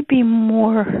that we be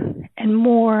more and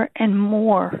more and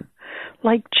more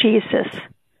like Jesus,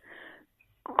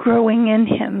 growing in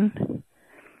him,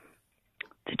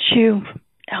 that you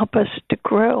help us to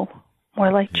grow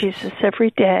more like Jesus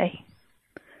every day.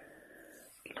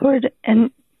 Lord,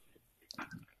 and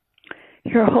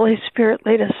your Holy Spirit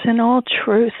lead us in all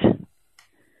truth,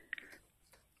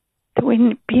 that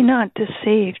we be not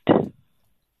deceived.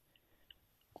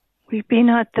 We be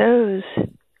not those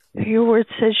who your word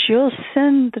says you'll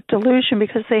send the delusion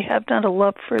because they have not a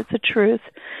love for the truth.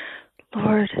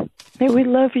 Lord, may we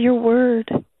love your word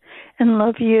and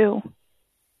love you.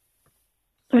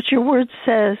 What your word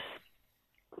says,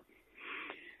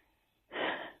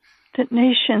 that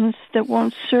nations that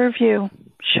won't serve you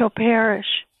shall perish.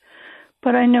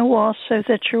 But I know also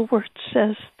that your word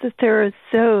says that there are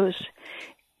those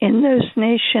in those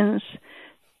nations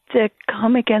that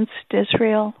come against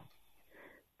Israel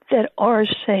that are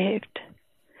saved.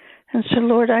 And so,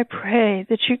 Lord, I pray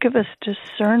that you give us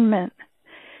discernment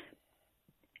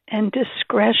and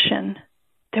discretion,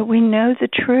 that we know the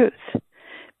truth,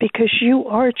 because you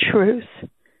are truth,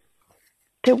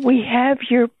 that we have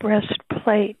your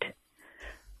breastplate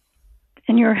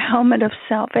and your helmet of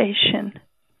salvation,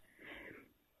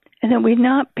 and that we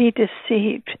not be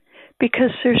deceived,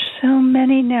 because there's so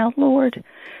many now, Lord,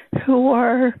 who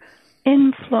are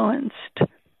influenced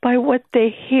by what they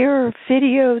hear or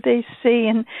video they see,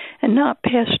 and not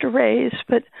Pastor Ray's,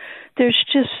 but there's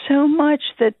just so much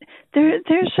that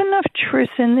there's enough truth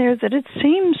in there that it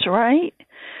seems right,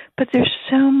 but there's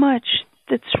so much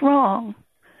that's wrong.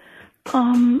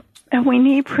 And we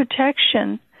need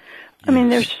protection. I mean,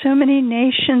 there's so many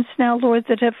nations now, Lord,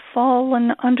 that have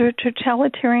fallen under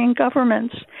totalitarian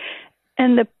governments,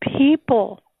 and the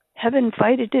people have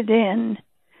invited it in.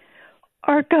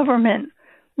 Our government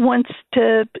wants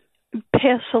to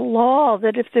pass a law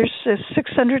that if there's a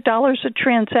 $600 a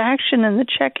transaction in the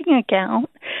checking account,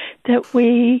 that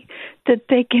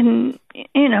they can,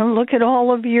 look at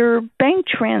all of your bank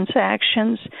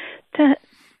transactions. That,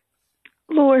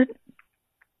 Lord,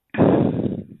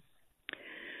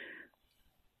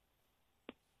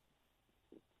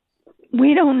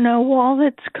 we don't know all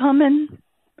that's coming,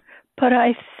 but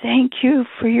I thank you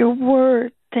for your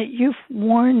word that you've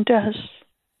warned us.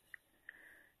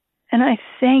 And I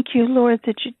thank you, Lord,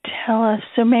 that you tell us.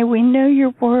 So may we know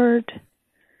your word.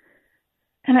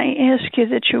 And I ask you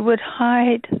that you would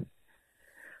hide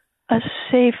us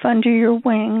safe under your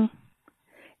wing,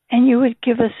 and you would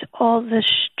give us all the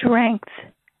strength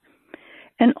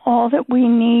and all that we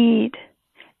need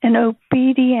in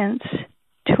obedience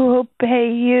to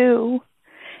obey you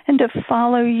and to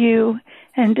follow you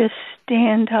and to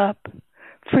stand up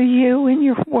for you and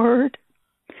your word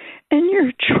and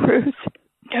your truth,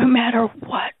 no matter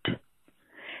what,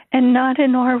 and not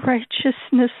in our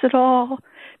righteousness at all,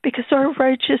 because our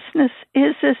righteousness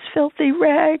is as filthy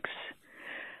rags.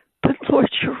 But Lord,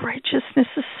 your righteousness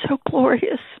is so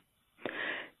glorious.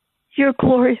 You're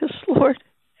glorious, Lord,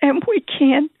 and we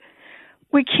can't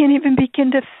even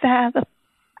begin to fathom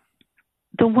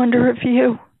the wonder of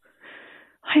you.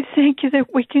 I thank you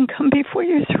that we can come before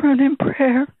your throne in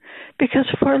prayer because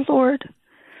of our Lord.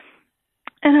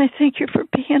 And I thank you for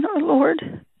being our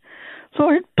Lord.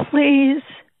 Lord, please.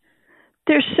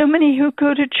 There's so many who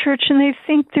go to church and they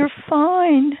think they're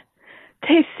fine.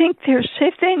 They think they're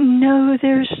safe. They know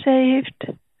they're saved.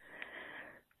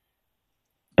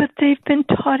 But they've been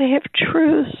taught half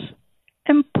truths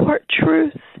and part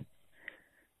truth.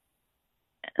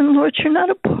 And Lord, you're not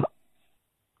a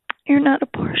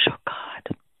partial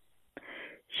God.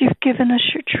 You've given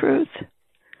us your truth.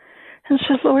 And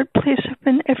so, Lord, please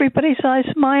open everybody's eyes,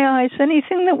 my eyes,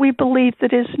 anything that we believe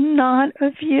that is not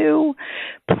of you,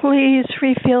 please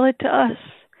reveal it to us.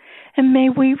 And may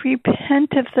we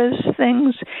repent of those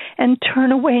things and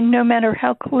turn away no matter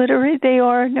how glittery they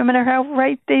are, no matter how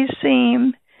right they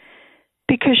seem,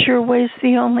 because your way is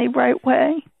the only right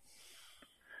way.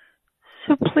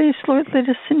 So please, Lord, lead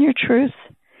us in your truth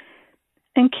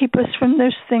and keep us from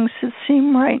those things that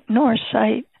seem right in our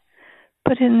sight,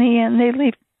 but in the end they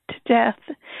lead to death.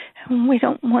 And we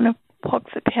don't want to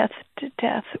walk the path to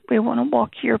death. We want to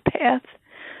walk your path.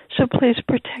 So please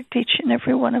protect each and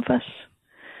every one of us.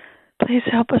 Please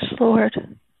help us,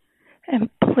 Lord. And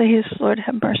please, Lord,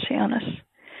 have mercy on us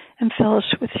and fill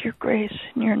us with your grace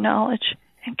and your knowledge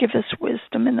and give us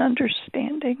wisdom and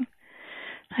understanding.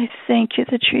 I thank you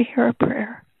that you hear our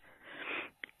prayer.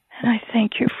 And I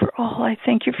thank you for all. I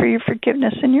thank you for your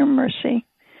forgiveness and your mercy.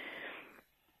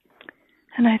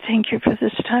 And I thank you for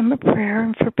this time of prayer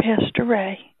and for Pastor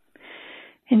Ray.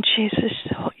 In Jesus,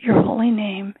 your holy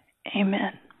name,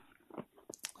 amen.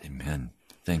 Amen.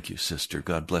 Thank you, sister.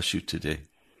 God bless you today.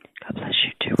 God bless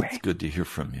you too, Ray. It's good to hear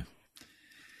from you.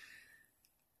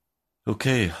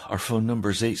 Okay, our phone number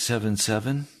is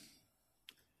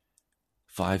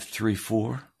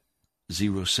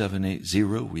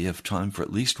 877-534-0780. We have time for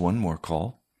at least one more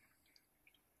call.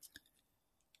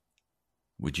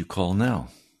 Would you call now?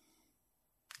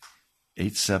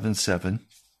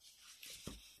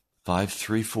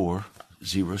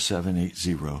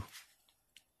 877-534-0780.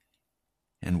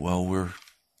 And while we're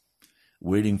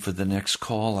waiting for the next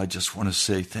call, I just want to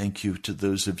say thank you to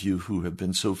those of you who have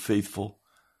been so faithful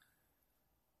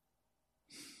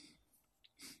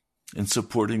in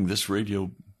supporting this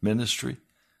radio ministry.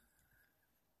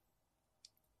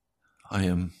 I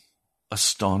am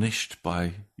astonished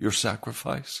by your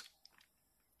sacrifice.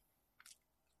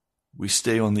 We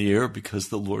stay on the air because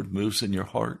the Lord moves in your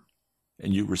heart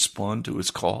and you respond to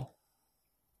his call.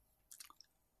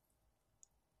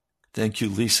 Thank you,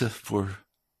 Lisa, for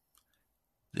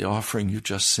the offering you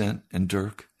just sent, and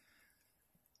Dirk,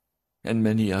 and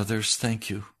many others. Thank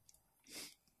you.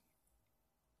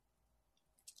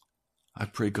 I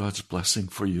pray God's blessing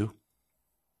for you.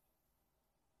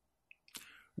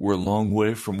 We're a long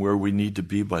way from where we need to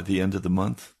be by the end of the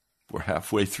month. We're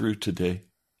halfway through today.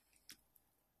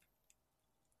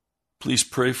 Please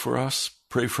pray for us.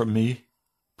 Pray for me.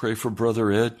 Pray for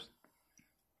Brother Ed.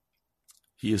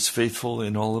 He is faithful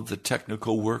in all of the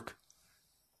technical work.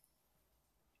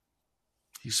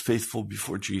 He's faithful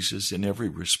before Jesus in every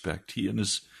respect. He and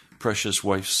his precious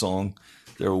wife, Song,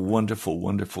 they're a wonderful,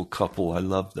 wonderful couple. I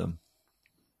love them.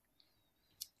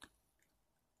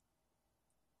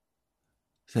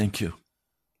 Thank you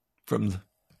from the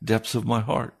depths of my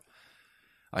heart.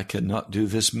 I cannot do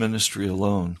this ministry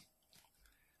alone.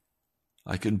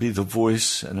 I can be the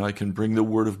voice and I can bring the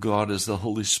word of God as the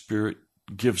Holy Spirit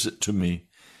gives it to me.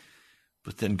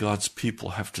 But then God's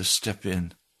people have to step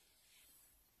in.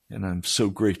 And I'm so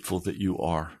grateful that you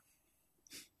are.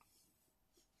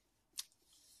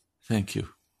 Thank you.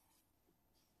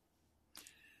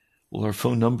 Well, our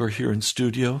phone number here in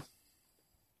studio,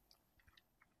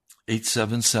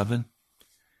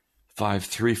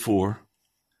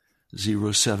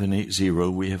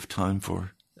 877-534-0780. We have time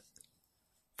for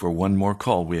one more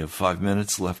call. We have 5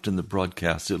 minutes left in the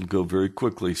broadcast. It'll go very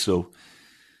quickly, so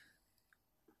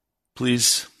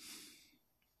please.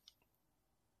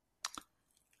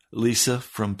 Lisa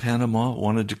from Panama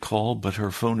wanted to call, but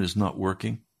her phone is not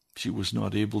working. She was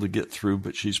not able to get through,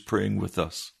 but she's praying with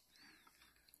us.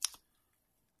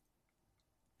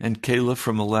 And Kayla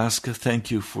from Alaska,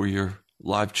 thank you for your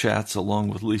live chats along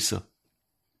with Lisa.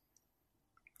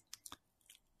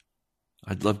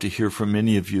 I'd love to hear from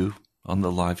any of you on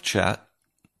the live chat.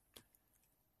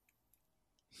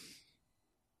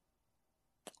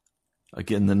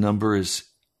 Again, the number is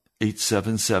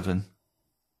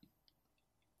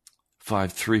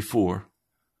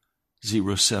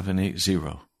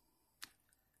 877-534-0780.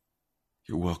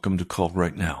 You're welcome to call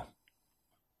right now.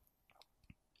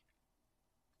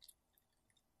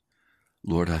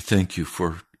 Lord, I thank you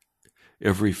for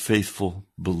every faithful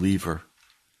believer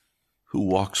who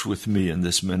walks with me in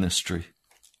this ministry.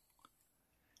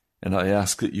 And I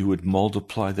ask that you would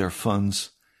multiply their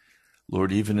funds,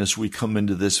 Lord, even as we come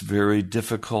into this very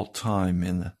difficult time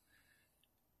in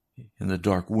the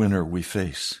dark winter we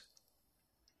face.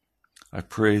 I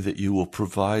pray that you will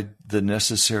provide the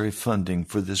necessary funding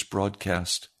for this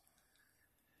broadcast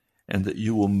and that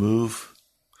you will move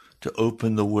to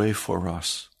open the way for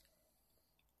us.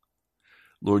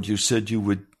 Lord, you said you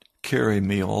would carry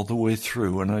me all the way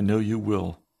through, and I know you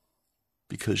will,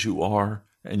 because you are,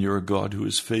 and you're a God who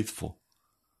is faithful.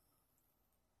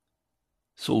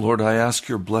 So, Lord, I ask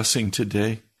your blessing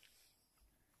today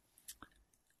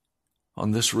on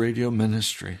this radio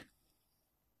ministry.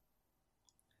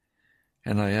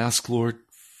 And I ask, Lord,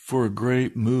 for a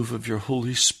great move of your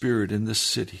Holy Spirit in this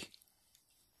city.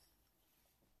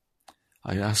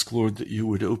 I ask, Lord, that you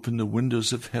would open the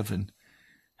windows of heaven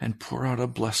and pour out a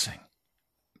blessing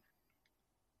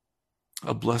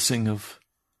of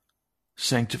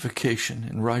sanctification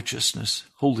and righteousness,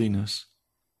 holiness.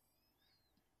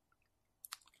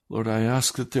 Lord, I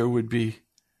ask that there would be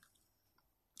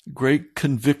great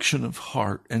conviction of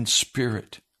heart and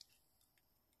spirit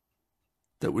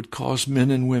that would cause men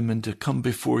and women to come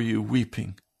before you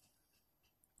weeping,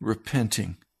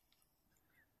 repenting,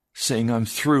 saying, I'm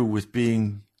through with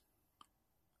being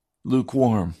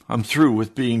lukewarm. I'm through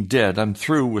with being dead. I'm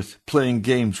through with playing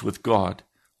games with God.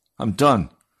 I'm done.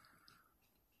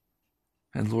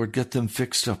 And Lord, get them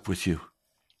fixed up with you.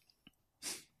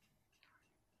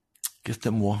 Get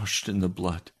them washed in the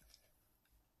blood,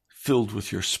 filled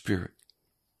with your Spirit,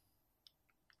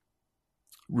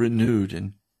 renewed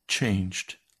and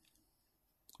changed,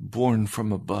 born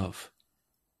from above.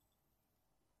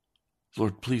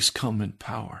 Lord, please come in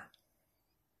power.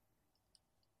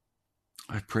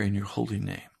 I pray in your holy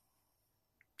name.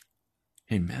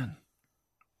 Amen.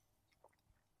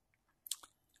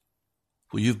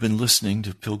 Well, you've been listening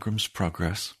to Pilgrim's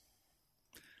Progress.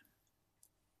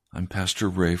 I'm Pastor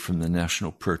Ray from the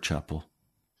National Prayer Chapel.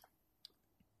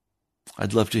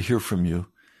 I'd love to hear from you.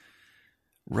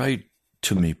 Write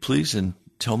to me, please, and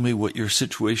tell me what your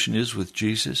situation is with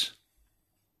Jesus.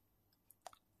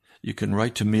 You can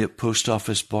write to me at Post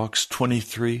Office Box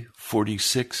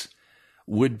 2346,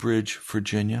 Woodbridge,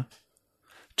 Virginia,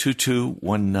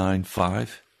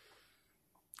 22195.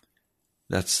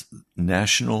 That's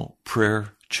National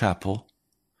Prayer Chapel,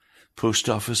 Post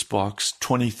Office Box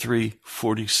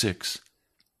 2346,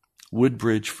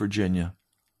 Woodbridge, Virginia,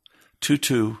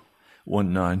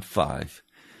 22195.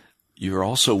 You're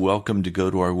also welcome to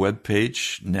go to our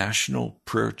webpage, National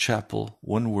Prayer Chapel,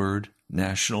 one word,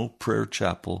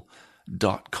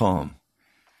 nationalprayerchapel.com.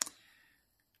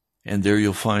 And there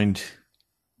you'll find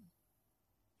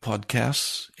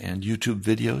podcasts and YouTube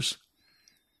videos.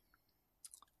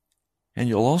 And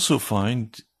you'll also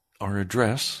find our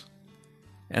address.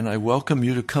 And I welcome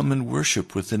you to come and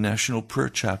worship with the National Prayer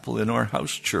Chapel in our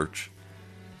house church.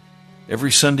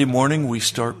 Every Sunday morning we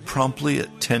start promptly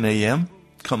at 10 a.m.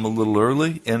 Come a little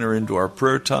early, enter into our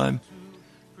prayer time.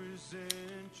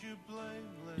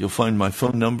 You'll find my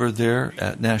phone number there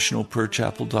at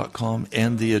nationalprayerchapel.com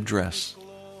and the address.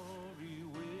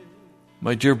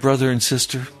 My dear brother and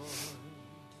sister,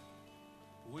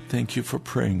 thank you for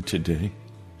praying today.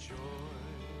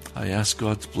 I ask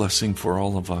God's blessing for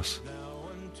all of us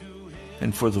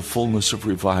and for the fullness of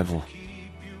revival.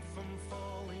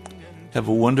 Have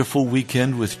a wonderful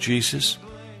weekend with Jesus.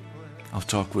 I'll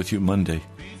talk with you Monday.